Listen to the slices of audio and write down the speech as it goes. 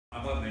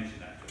I won't mention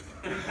that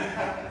to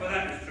her. But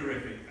that was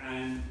terrific.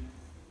 And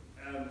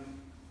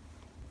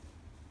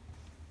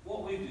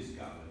what we've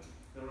discovered,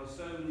 there are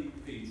so many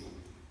people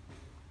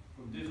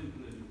from different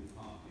political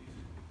parties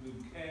who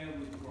care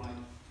with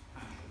great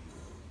passion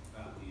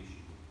about the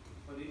issue.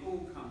 But it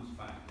all comes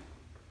back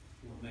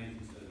to what Nathan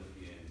said at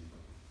the end.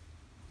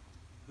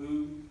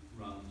 Who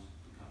runs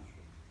the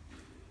country?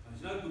 And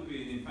it's no good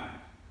being, in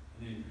fact,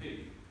 an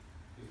MP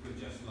if we're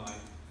just like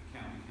a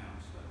county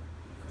councillor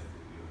in a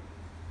federal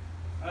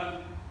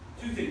bureau.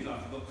 Two things I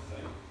forgot to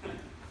say.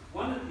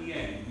 One, at the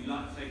end, we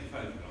like to take a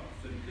photograph.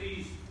 So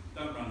please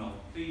don't run off.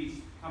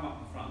 Please come up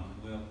the front and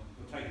we'll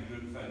take a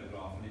group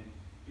photograph, and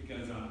it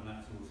goes around on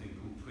that sort of thing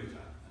called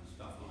Twitter and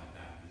stuff like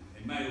that.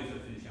 It may also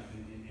finish up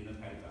in a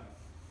paper.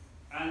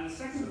 And the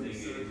second thing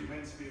is... So you're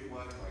meant to be at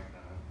work right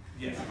now?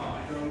 Yes,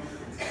 fine.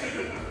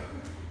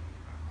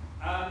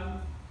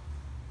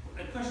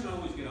 A question I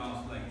always get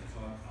asked later,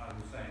 so I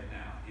will say it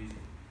now, is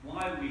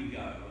why we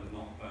go and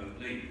not vote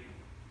Leave?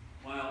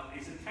 Well,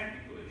 it's a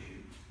technical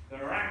issue.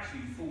 There are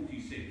actually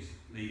 46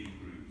 Leave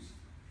groups,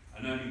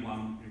 and only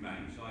one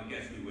remains, so I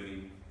guess we're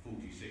winning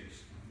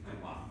 46 to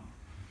 1.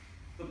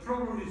 The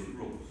problem is the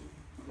rules.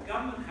 The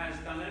government has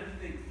done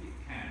everything it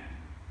can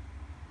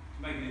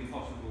to make it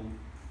impossible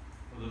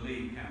for the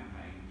Leave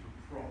campaign to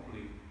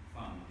properly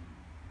fund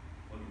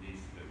what it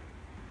needs to do.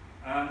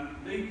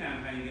 Leave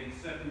campaign gets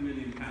 £7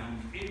 million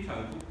in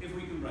total, if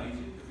we can raise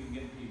it, if we can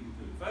get people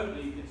to vote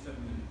Leave, get 7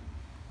 million,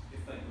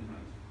 if they can raise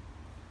it.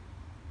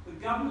 The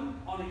government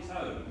on its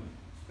own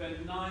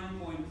spent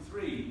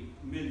 £9.3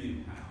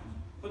 million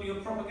putting a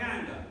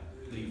propaganda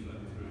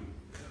leaflet through,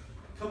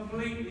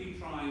 completely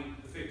trying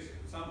to fix it.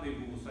 Some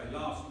people will say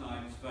last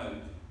night's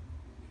vote,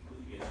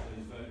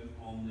 yesterday's vote,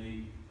 on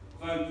the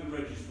voter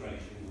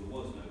registration, there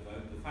was no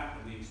vote. The fact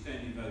that the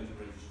extended voter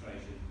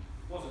registration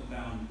wasn't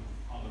done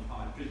on a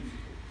high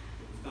principle.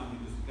 It was done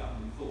because the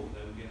government thought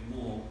they would get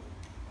more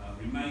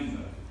Remain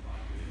voters by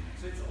doing that.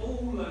 So it's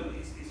all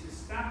it's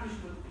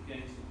establishment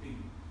against the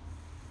people.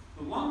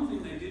 The one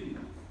thing they didn't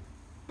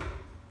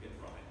get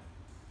right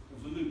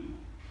was the loophole.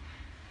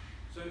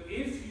 So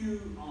if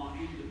you are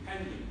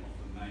independent of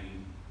the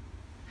main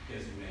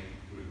designated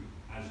group,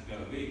 as Go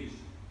is,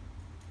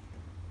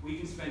 we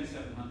can spend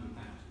 700,000.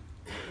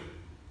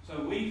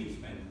 So we can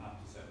spend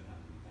up to 700,000.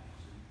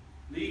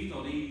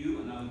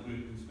 Leave.eu, another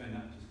group, can spend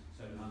up to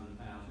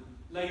 700,000.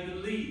 Labour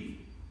Leave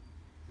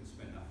can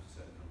spend up to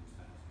 700,000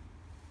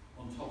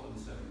 on top of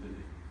the 7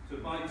 million. So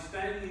by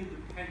staying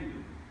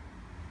independent,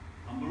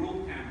 and we're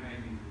all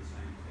campaigning for the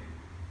same thing,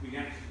 we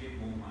actually get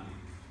more money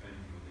to spend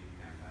for the Leave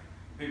campaign.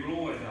 People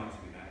always ask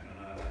me that,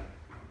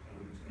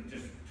 and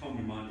just Tom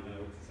reminded me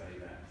to say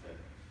that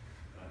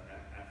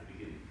at the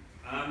beginning.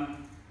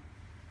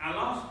 Our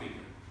last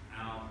speaker,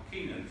 our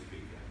keynote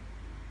speaker,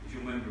 is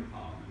your Member of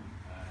Parliament,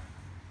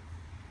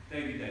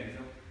 David Davies.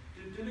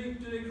 Do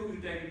they call you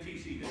David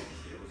TC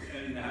Davies here?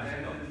 The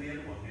other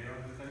one here,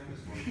 I'm the famous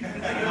one.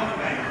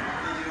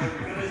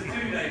 There's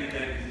two David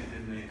Davies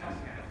in the top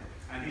hat,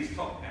 and he's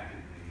top hat in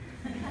the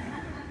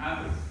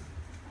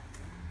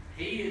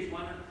he is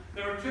one of,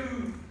 there are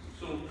two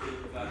sorts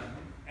of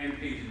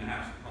MPs in the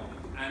House of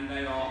Commons, and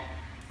they are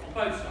on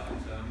both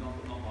sides, not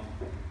one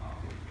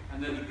party. And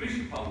they're the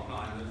greasy pole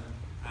climbers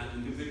and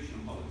the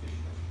conviction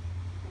politicians.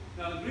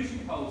 Now, the greasy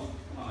pole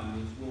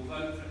climbers will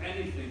vote for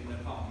anything their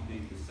party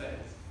leader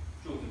says,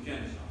 short of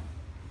genocide.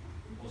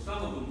 Or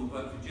some of them will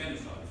vote for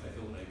genocide if they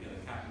thought they'd get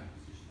a cabinet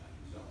position as a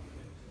result of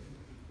it.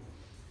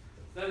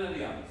 Then are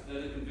the others,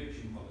 they're the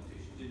conviction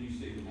politicians, and you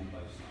see them on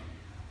both sides.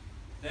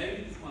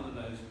 David is one of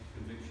those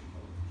conviction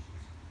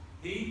politicians.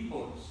 He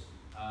puts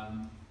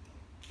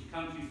the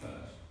country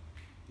first,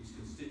 his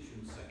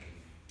constituents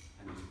second,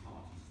 and his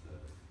parties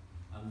third.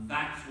 And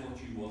that's what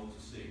you want to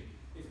see.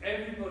 If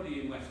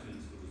everybody in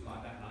Westminster was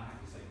like that, and I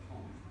have to say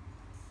common,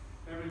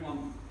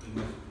 everyone in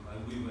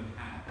Westminster, we would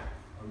have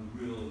a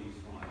really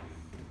thriving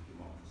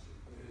democracy.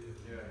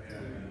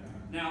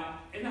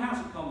 Now, in the House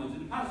of Commons,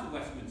 in the Palace of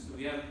Westminster,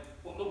 we have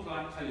what look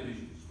like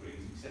television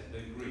screens, except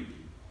they're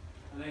green.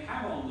 And they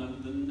have on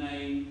them the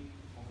name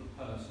of the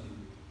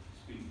person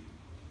speaking.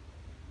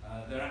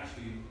 They're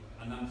actually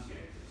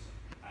enunciators.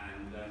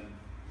 And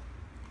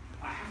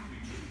I have to be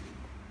truthful.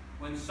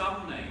 When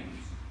some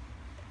names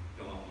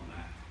go up on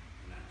that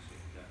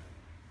enunciator,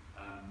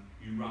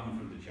 you run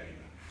from the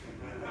chamber.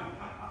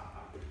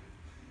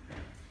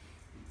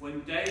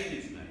 When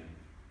David's name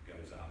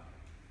goes up,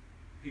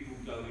 people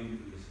go in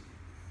to listen.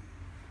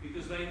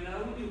 Because they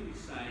know what he'll be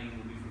saying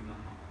will be from the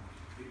heart.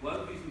 It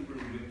won't be from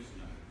Rip's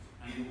nose,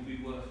 and it will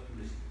be worth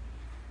listening.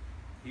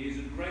 He is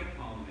a great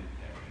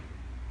parliamentarian,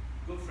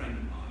 good friend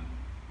of mine,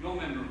 your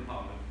Member of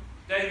Parliament,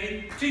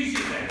 David T.C.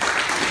 Davies.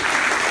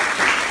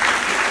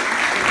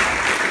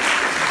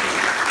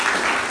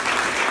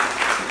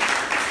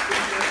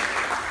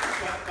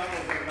 That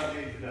wasn't a bad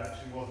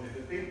introduction, wasn't it?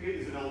 I think it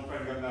is an old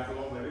friend going back a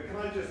long way, but can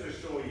I just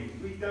assure you,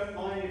 we don't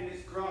mind if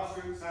it's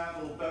Grassroots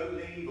out or Vote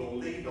Leave or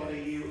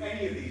Leave.eu,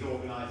 any of these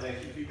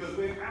organisations, because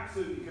we're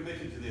absolutely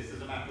committed to this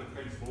as a matter of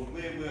principle.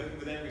 We're working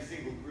with every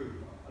single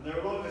group And there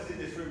are a lot of us in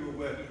this room who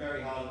are working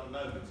very hard at the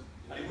moment.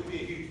 And it would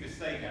be a huge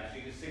mistake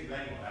actually to single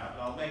anyone out,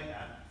 but I'll make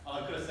that. And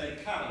I've got to say,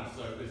 Callum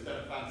Soap has done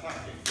a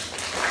fantastic job.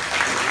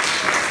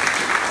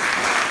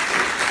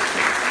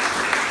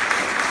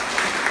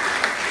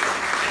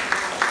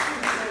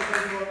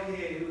 Anyone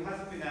here who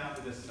hasn't been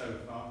out with us so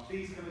far,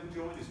 please come and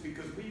join us,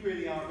 because we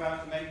really are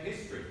about to make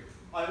history.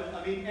 I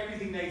mean,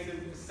 everything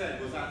Nathan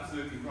said was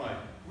absolutely right.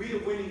 We are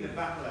winning the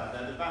battle out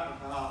there, the battle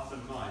for hearts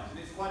and minds, and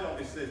it's quite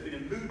obvious there's been a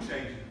mood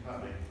change in the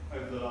public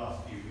over the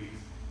last few weeks,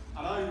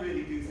 and I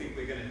really do think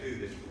we're going to do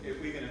this.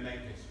 We're going to make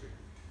history.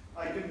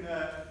 I can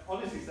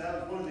honestly say I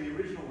was one of the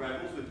original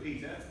rebels with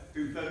Peter,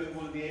 who voted,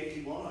 one of the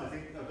 81, I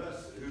think, of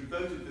us who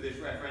voted for this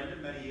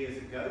referendum many years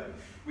ago.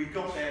 We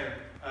got there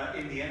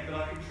in the end, but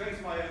I can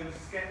trace my own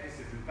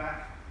scepticism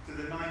back to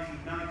the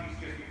 1990s,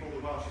 just before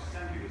the Welsh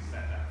Assembly was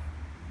set up.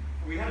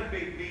 We had a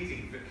big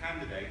meeting for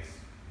candidates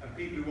and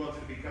people who wanted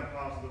to become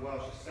part of the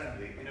Welsh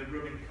Assembly in a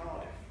room in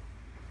Cardiff.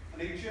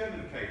 And a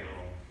German came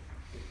along,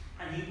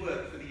 and he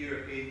worked for the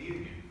European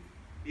Union.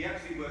 He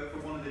actually worked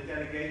for one of the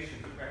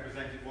delegations that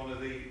represented one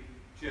of the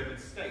German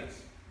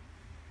states.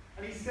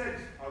 And he said,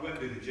 I won't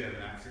do the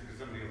German accent because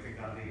somebody will think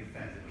I'm being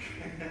offended.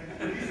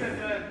 And he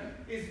said,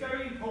 it's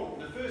very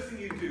important, the first thing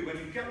you do when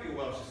you get your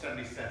Welsh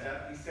Assembly set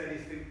up, he said,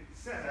 is to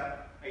set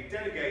up a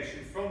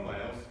delegation from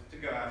Wales to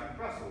go out in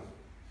Brussels.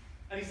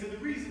 And he said the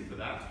reason for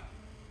that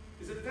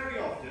is that very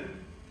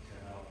often,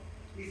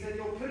 he said,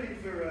 you're putting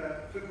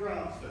for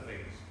grants for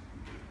things.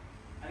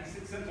 And he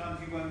said sometimes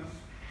you won't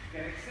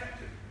get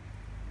accepted.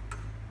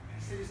 And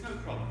he said, it's no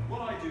problem.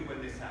 What I do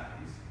when this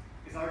happens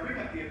is I ring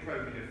up the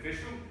appropriate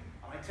official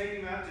and I take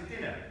him out to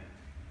dinner.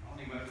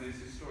 And he went through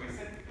this story. He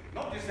said,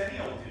 not just any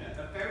old dinner,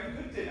 a very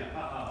good dinner,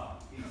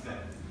 he said.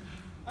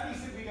 And he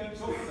said, we don't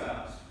talk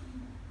about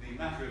the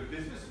matter of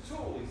business at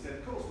all. He said,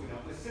 of course we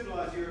don't. We're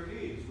civilised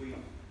Europeans.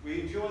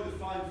 We enjoy the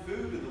fine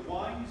food and the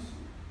wines.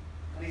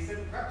 And he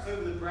said, perhaps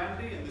over the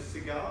brandy and the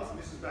cigars, and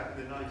this was back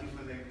in the 90s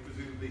when they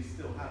presumably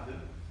still had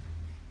them.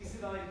 He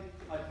said,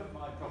 I put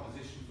my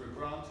proposition for a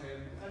grant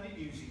in, and it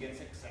usually gets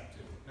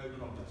accepted. No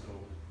problem at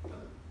all.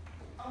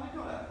 And I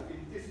got out in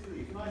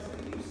disbelief, and I said,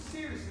 are you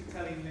seriously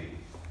telling me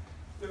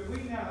that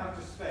we now have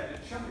to spend a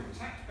chunk of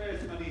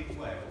taxpayers' money in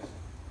Wales,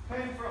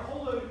 paying for a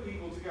whole load of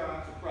people to go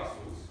out to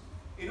Brussels,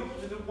 in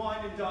order to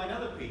wine and dine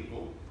other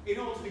people, in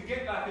order to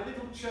get back a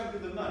little chunk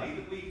of the money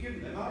that we've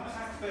given them, our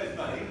taxpayers'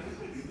 money,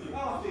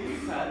 after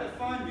you've had a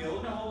fine meal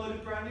and a whole load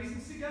of brandies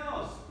and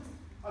cigars?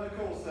 And of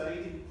course, he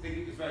didn't think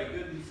it was very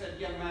good, and he said,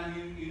 young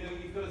man, you know,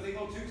 you've got a thing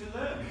or two to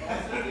learn.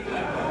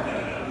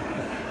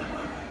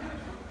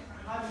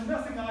 And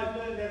nothing I've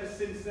learned ever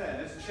since then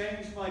has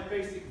changed my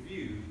basic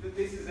view that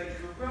this is a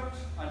corrupt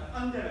and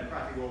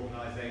undemocratic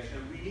organisation,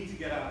 and we need to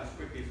get out as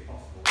quickly as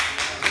possible.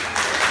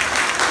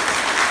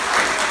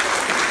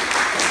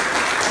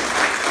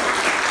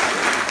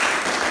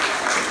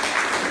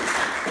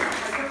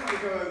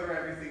 Go over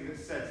everything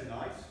that's said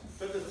tonight,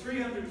 but the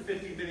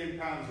 £350 million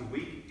a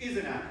week is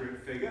an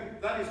accurate figure.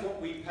 That is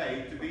what we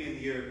pay to be in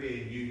the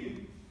European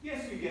Union.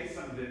 Yes, we get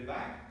some of it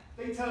back.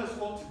 They tell us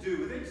what to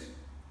do with it.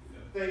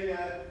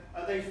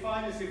 They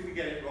fine us if we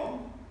get it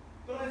wrong.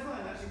 But I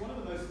find actually one of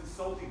the most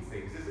insulting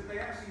things is that they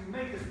actually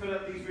make us put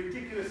up these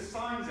ridiculous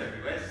signs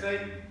everywhere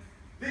saying,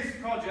 this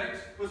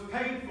project was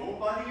paid for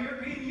by the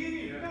European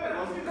Union. No, it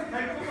wasn't. It was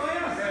paid for by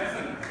us.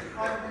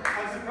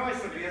 I'm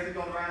surprised somebody hasn't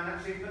gone around and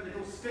actually put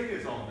little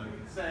stickers on them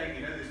saying,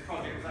 you know, this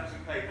project was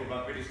actually paid for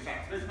by British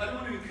taxpayers. I don't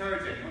want to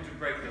encourage anyone to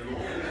break the law.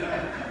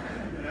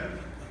 You know,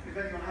 if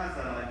anyone has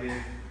that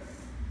idea.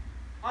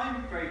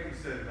 I'm very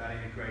concerned about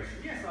immigration.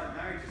 Yes, I'm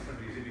married to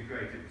somebody who's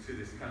immigrated to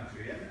this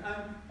country. And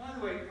by the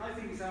way, I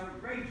think it's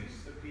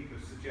outrageous that people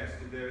have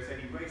suggested there is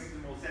any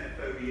racism or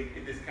xenophobia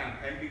in this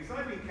campaign, because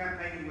I've been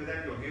campaigning with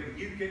everyone here, with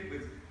UKIP,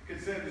 with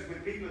Conservatives,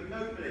 with people with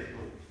no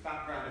political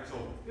background at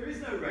all. There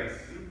is no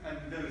racism and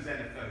no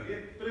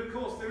xenophobia, but of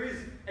course there is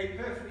a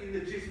perfectly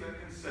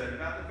legitimate concern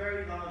about the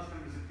very large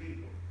numbers of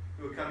people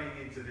who are coming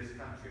into this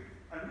country.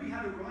 And we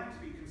have a right to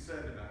be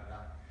concerned about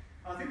that.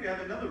 I think we have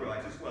another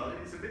right as well, and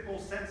it's a bit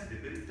more sensitive,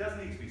 but it does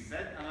need to be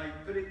said, and I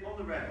put it on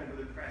the record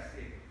with the press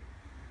here.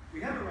 We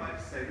have a right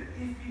to say that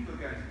if people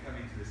are going to come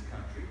into this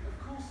country, of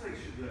course they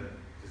should learn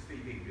to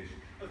speak English.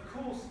 Of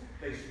course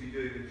they should be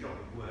doing a job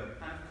of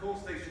work, and of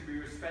course they should be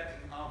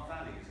respecting our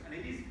values. And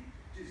it is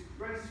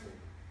disgraceful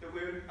that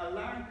we're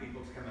allowing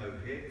people to come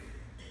over here,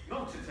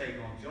 not to take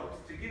on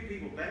jobs, to give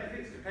people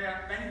benefits, to pay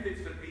out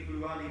benefits for people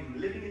who aren't even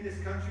living in this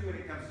country when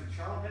it comes to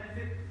child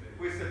benefit.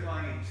 We're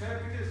supplying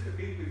interpreters for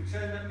people who've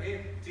turned up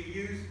here to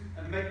use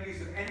and make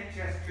use of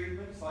NHS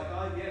treatments like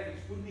IVF,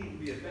 which wouldn't even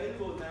be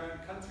available in their own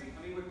country.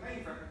 I mean, we're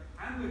paying for it,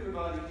 and we're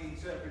providing the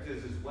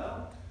interpreters as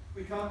well.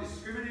 We can't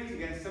discriminate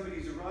against somebody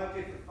who's arrived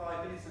here for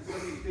 5 minutes and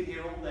somebody who's been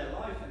here all their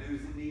life and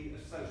who's in need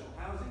of social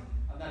housing,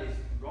 and that is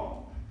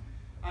wrong.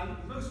 And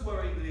most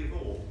worryingly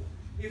of all,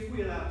 if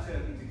we allow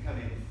Turkey to come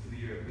into the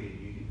European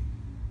Union,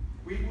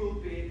 we will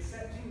be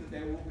accepting that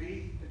there will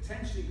be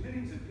potentially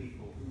millions of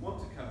people who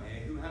want to come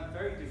here who have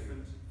very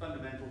different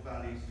fundamental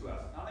values to us.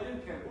 Now, I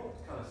don't care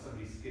what colour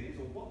somebody's skin is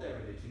or what their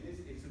religion is,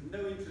 it's of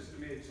no interest to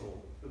me at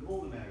all. the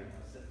more the merrier,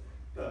 I said.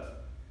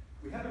 But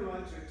we have a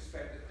right to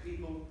expect that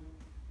people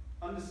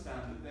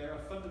understand that there are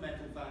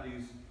fundamental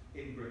values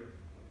in Britain.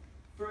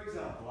 For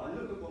example, I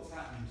look at what's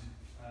happened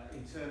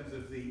in terms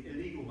of the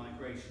illegal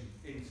migration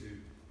into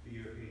the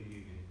European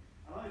Union.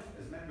 And I've,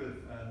 as a member of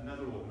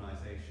another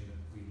organisation that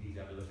we need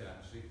to have a look at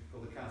actually,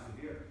 called the Council of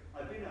Europe,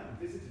 I've been out and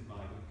visited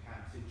migrant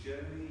camps in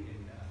Germany,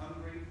 in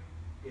Hungary,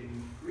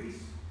 in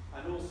Greece,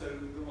 and also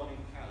the one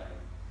in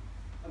Calais.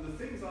 And the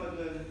things I've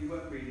learned that you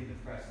won't read in the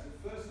press, that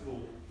first of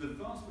all, the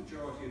vast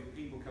majority of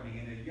people coming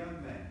in are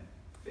young men,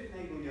 fit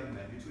and able young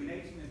men, between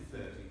 18 and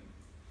 30.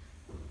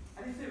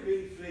 And if they're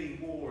really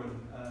fleeing war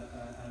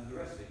and the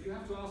rest of it, you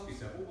have to ask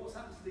yourself, well, what's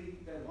happened to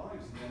their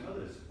wives and their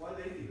mothers? Why have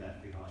they been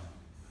left behind?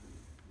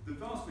 The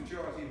vast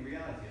majority in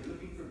reality are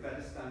looking for a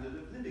better standard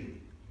of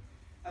living.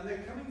 And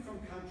they're coming from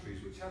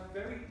countries which have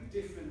very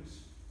different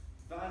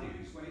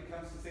values when it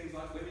comes to things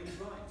like women's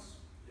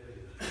rights.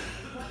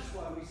 And that's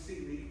why we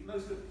see the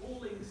most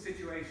appalling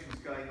situations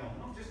going on,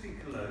 not just in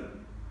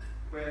Cologne,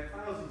 where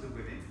thousands of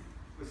women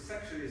were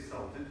sexually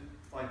assaulted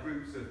by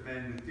groups of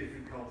men with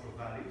different cultural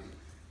values.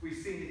 We've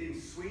seen it in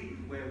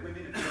Sweden, where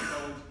women have been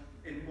told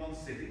in one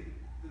city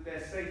that their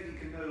safety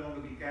can no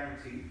longer be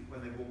guaranteed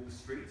when they walk the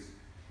streets.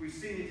 We've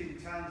seen it in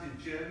towns in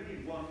Germany,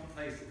 in one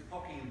place at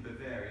Pocking in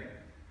Bavaria.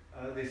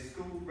 The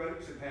school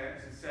wrote to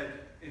parents and said,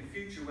 in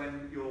future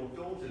when your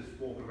daughters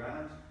walk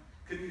around,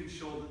 can you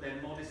ensure that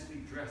they're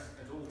modestly dressed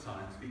at all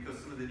times, because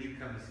some of the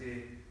newcomers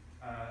here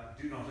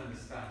do not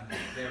understand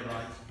their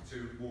right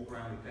to walk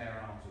around with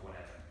bare arms or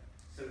whatever.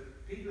 So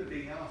people are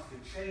being asked to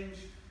change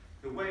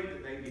the way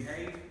that they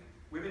behave.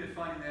 Women are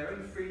finding their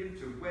own freedom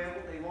to wear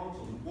what they want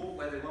or to walk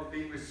where they want,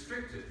 being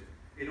restricted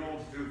in order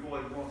to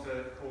avoid what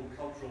are called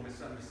cultural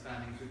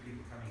misunderstandings with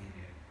people coming in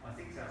here. I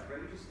think it's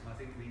outrageous, and I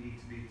think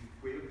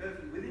we're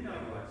perfectly within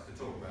our rights to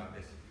talk about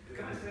this.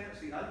 Can I say,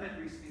 actually, I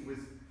met recently with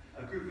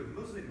a group of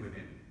Muslim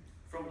women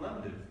from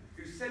London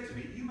who said to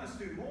me, you must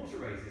do more to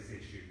raise this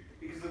issue,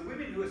 because the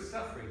women who are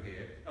suffering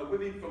here are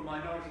women from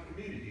minority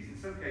communities, in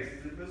some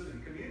cases the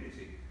Muslim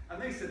community.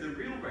 And they said the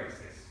real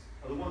racists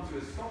are the ones who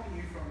are stopping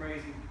you from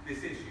raising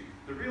this issue.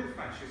 The real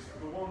fascists are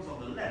the ones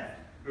on the left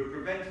who are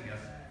preventing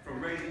us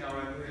from raising our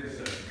own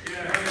concerns.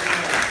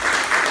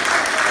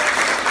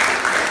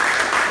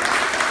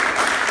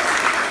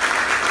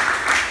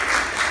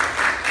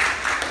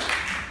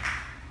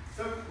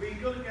 So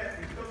we've got to get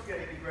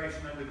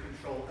immigration under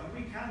control, and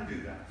we can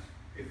do that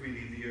if we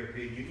leave the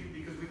European Union,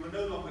 because we will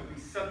no longer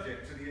be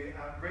subject to the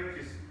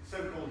outrageous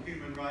so-called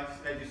human rights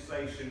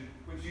legislation,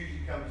 which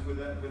usually comes with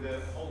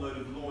a whole load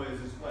of lawyers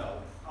as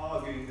well,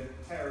 arguing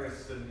that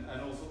terrorists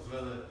and all sorts of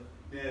other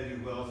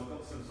ne'er-do-wells have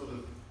got some sort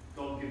of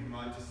God-given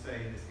right to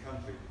stay in this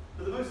country.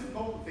 But the most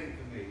important thing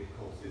for me, of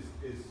course,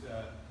 is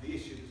the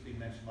issue that's been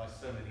mentioned by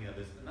so many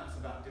others, and that's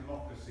about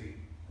democracy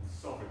and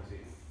sovereignty.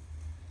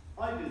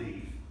 I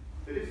believe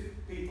that if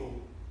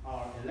people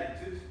are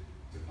elected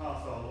to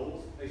pass our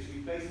laws, they should be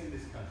based in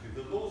this country. If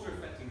the laws are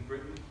affecting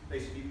Britain, they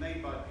should be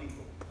made by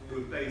people who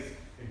are based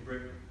in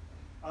Britain.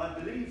 And I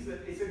believe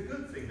that it's a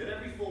good thing that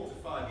every 4 to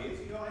 5 years,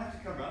 I have to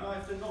come round, I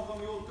have to knock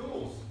on your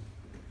doors.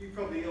 You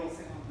probably all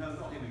think, oh no,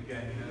 not him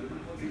again,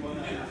 what do you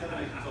want on the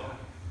television top?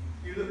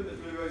 You look at the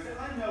blue rose,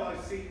 I know I've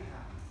seen it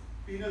happen.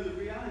 But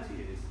the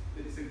reality is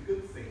that it's a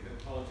good thing that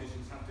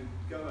politicians have to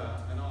go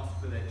out and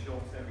ask for their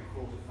jobs every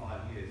 4 to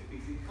 5 years,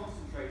 because it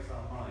concentrates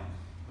our mind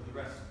for the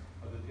rest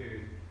of the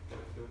period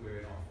that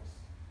we're in office.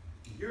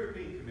 The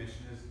European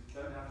commissioners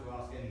don't have to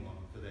ask anyone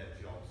for their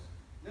jobs.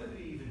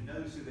 Nobody even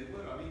knows who they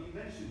were. I mean, you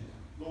mentioned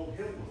Lord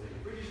Hill, was it?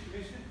 A British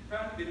commissioner,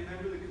 apparently been a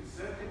member of the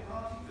Conservative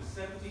Party for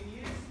 17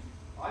 years.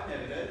 I've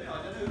never heard of him,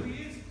 I don't know who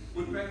he is.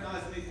 Wouldn't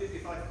recognise him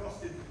if I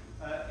crossed him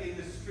in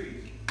the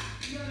street.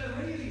 You don't know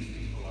who any of these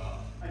people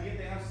are, and yet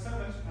they have so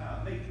much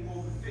power, making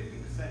more than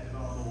 50% of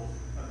our laws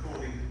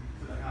according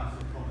to the House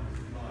of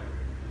Commons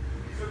Library.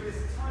 So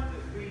it's time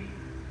that we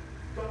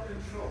got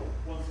control,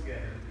 once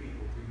again, of the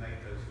people who make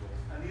those laws.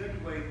 And the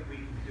only way that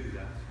we can do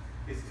that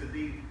is to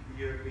leave the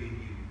European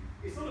Union.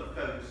 It's not a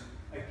vote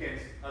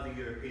against other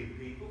European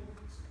people.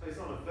 It's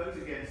not a vote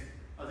against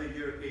other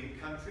European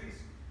countries.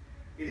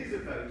 It is a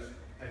vote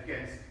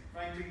against,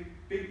 frankly,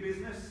 big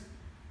business,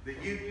 the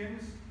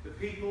unions, the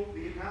people,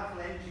 the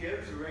powerful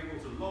NGOs who are able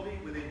to lobby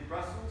within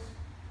Brussels.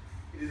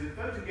 It is a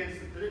vote against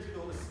the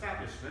political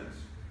establishment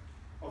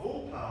of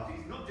all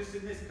parties, not just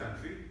in this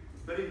country,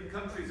 but in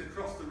countries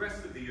across the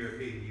rest of the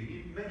European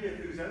Union, many of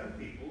whose own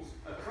peoples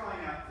are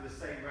crying out for the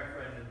same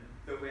referendum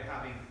that we're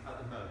having at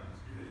the moment.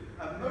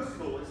 And most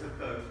of all, it's a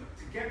vote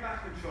to get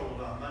back control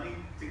of our money,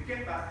 to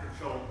get back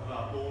control of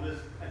our borders,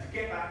 and to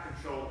get back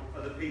control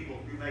of the people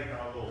who make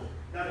our laws.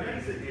 Now,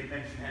 Nathan here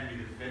mentioned Henry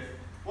V.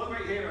 What a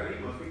great hero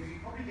he was, because you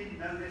probably didn't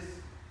know this,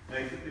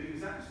 Nathan, but he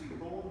was actually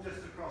born just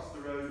across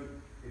the road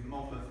in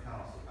Monmouth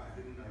Castle. I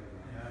didn't know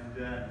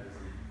that. And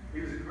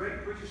he was a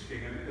great British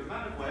king. I mean, the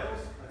man of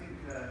Wales, I think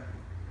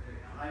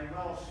I'm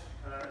Welsh.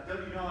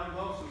 Don't you know I'm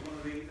Welsh? Was one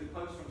of the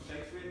quotes from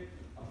Shakespeare.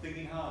 I'm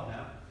thinking hard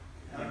now.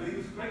 But he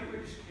was a great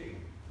British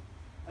king.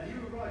 And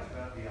you were right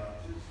about the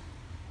archers.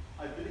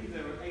 I believe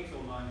there were 8,000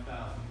 or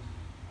 9,000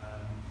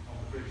 on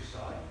the British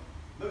side.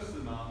 Most of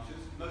the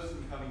marchers, most of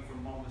them coming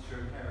from Monmouthshire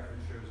and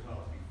Herefordshire as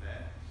well, to be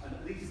fair, and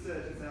at least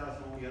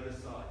 30,000 on the other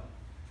side.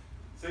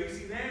 So you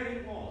see, there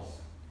he was,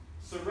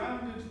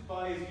 surrounded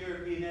by his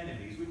European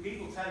enemies, with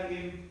people telling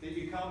him that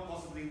you can't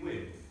possibly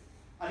win.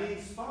 And he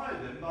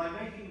inspired them by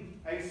making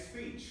a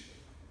speech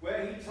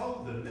where he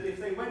told them that if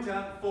they went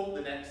out and fought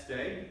the next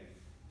day,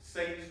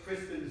 St.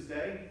 Crispin's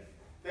Day,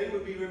 they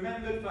would be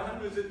remembered for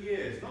hundreds of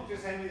years, not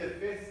just Henry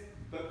V,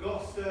 but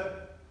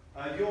Gloucester,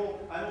 York,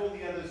 and all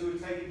the others who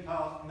had taken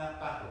part in that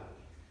battle.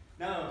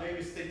 Now,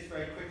 Davies thinks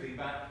very quickly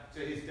back to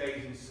his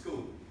days in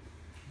school.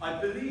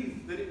 I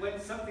believe that it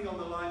went something on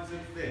the lines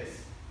of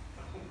this.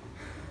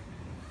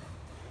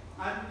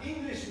 An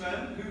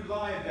Englishman who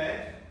lie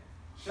abed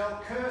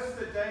shall curse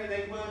the day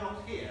they were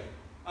not here,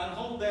 and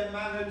hold their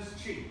manners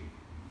cheap.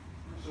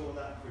 Not sure what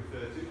that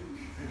referred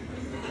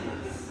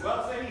to.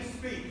 Well, say he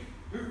speak,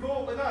 who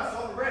fought with us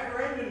on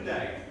Referendum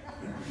Day.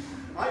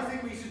 I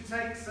think we should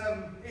take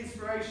some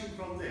inspiration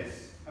from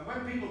this. And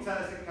when people tell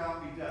us it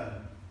can't be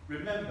done,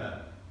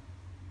 remember,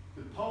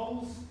 the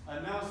polls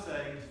are now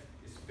saying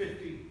it's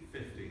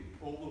 50-50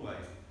 all the way.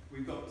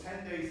 We've got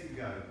 10 days to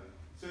go.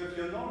 So if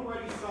you're not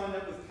already signed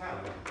up with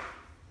Carol,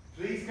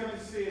 please come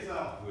and see us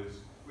afterwards.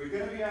 We're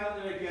going to be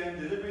out there again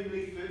delivering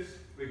leaflets.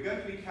 We're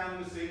going to be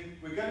canvassing.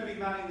 We're going to be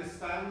manning the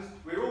stands.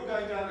 We're all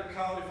going down to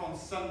Cardiff on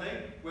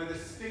Sunday, where the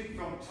Stink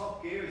from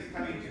Top Gear is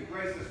coming to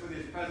grace us with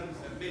his presence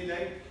at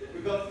midday.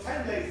 We've got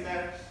 10 days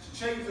left to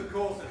change the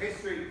course of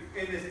history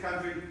in this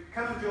country.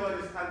 Come and join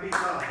us and be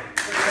part of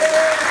it.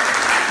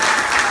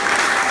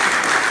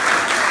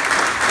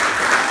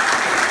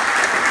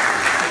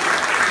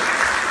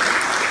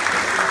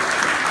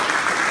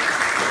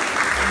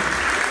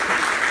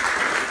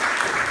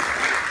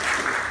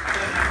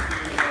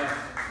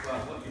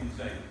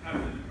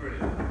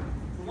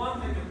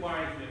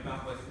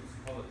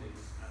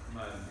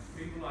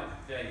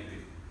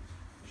 Davies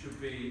should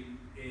be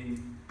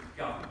in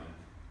government,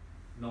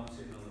 not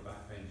sitting on the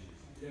back benches.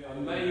 Yeah,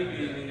 and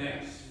maybe in the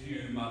next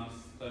few months,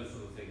 those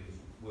sort of things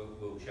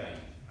will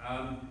change.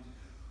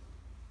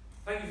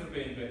 Thank you for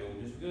being a bit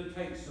audience. We're going to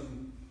take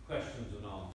some questions and answers.